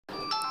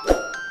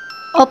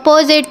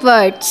Opposite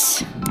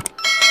words.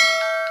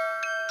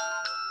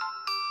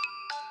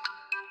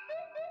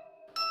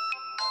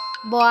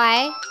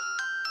 Boy,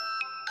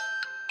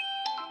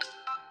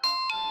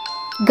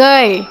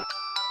 girl.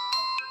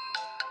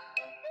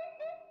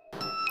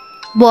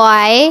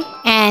 Boy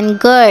and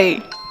girl.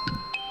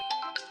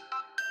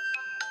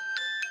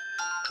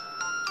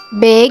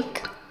 Big,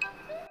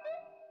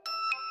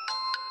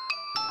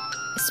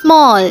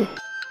 small.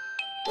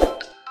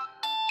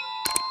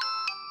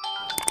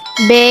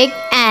 Big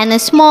and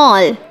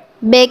small.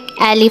 Big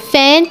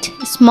elephant,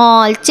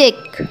 small chick.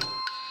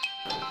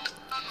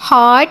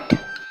 Hot,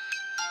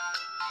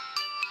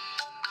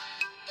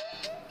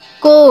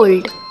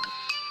 cold.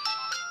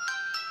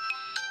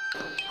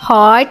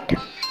 Hot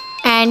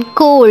and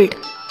cold.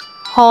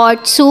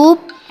 Hot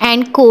soup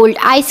and cold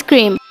ice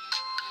cream.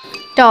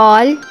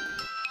 Tall,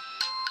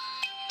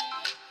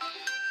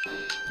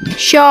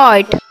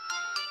 short.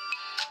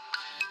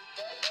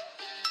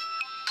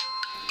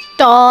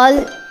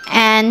 Tall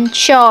and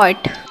short.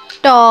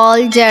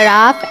 Tall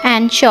giraffe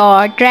and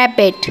short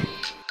rabbit.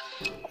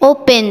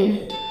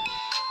 Open.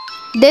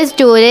 This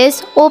door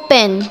is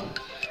open.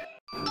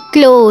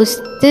 Close.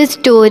 This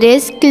door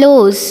is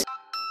closed.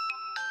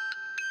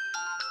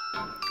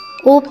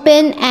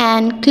 Open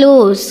and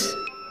close.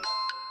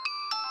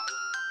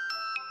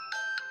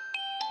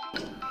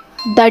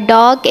 The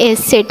dog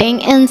is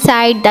sitting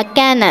inside the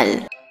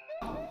kennel.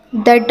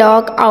 The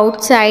dog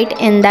outside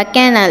in the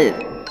kennel.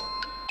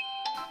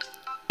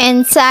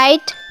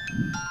 Inside,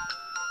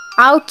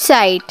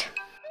 outside.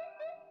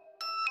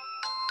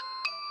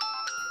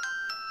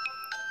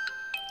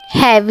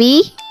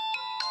 Heavy,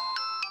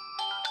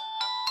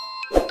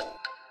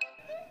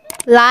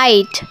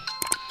 light.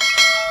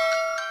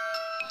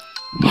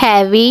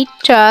 Heavy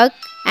truck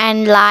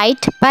and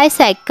light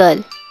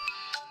bicycle.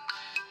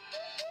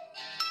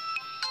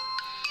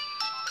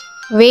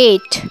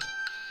 Wait.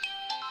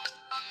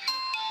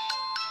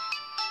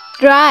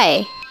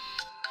 Dry.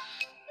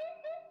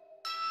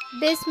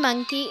 This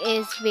monkey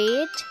is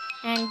wet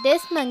and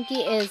this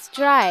monkey is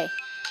dry.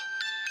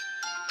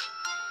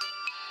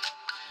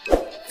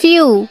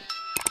 Few.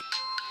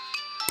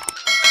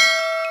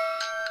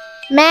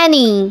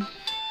 Many.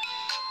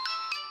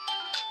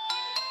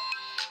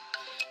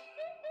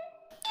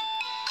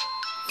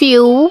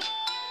 Few,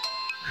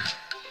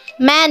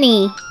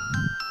 many.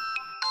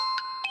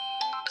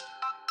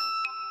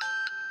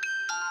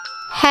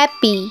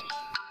 Happy.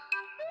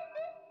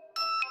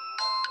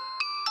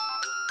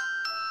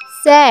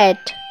 Sad.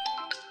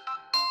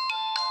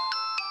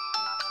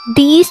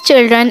 These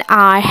children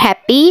are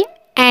happy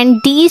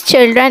and these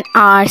children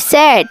are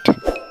sad.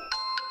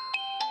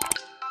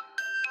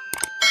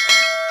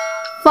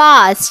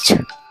 Fast.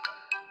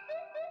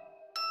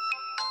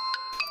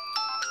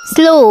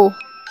 Slow.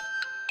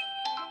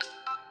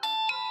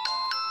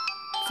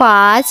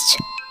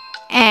 Fast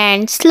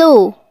and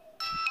slow.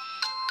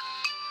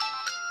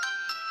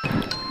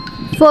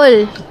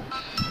 Full.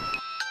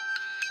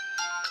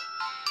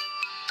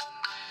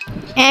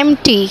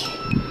 Empty.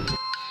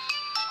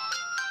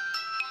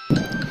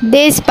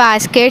 These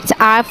baskets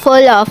are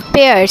full of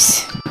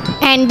pears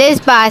and this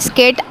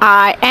basket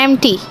are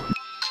empty.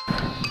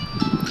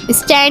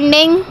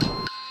 Standing,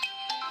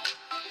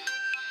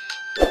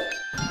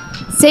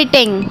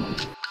 sitting.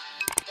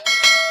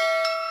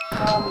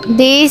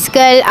 These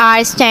girls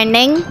are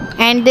standing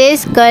and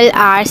these girls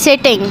are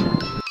sitting.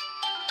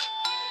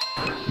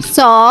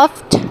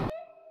 Soft,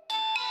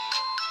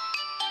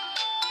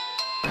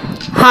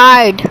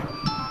 hard.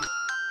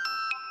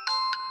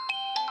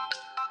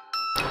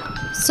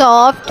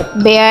 Soft,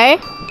 bare,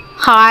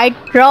 hard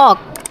rock.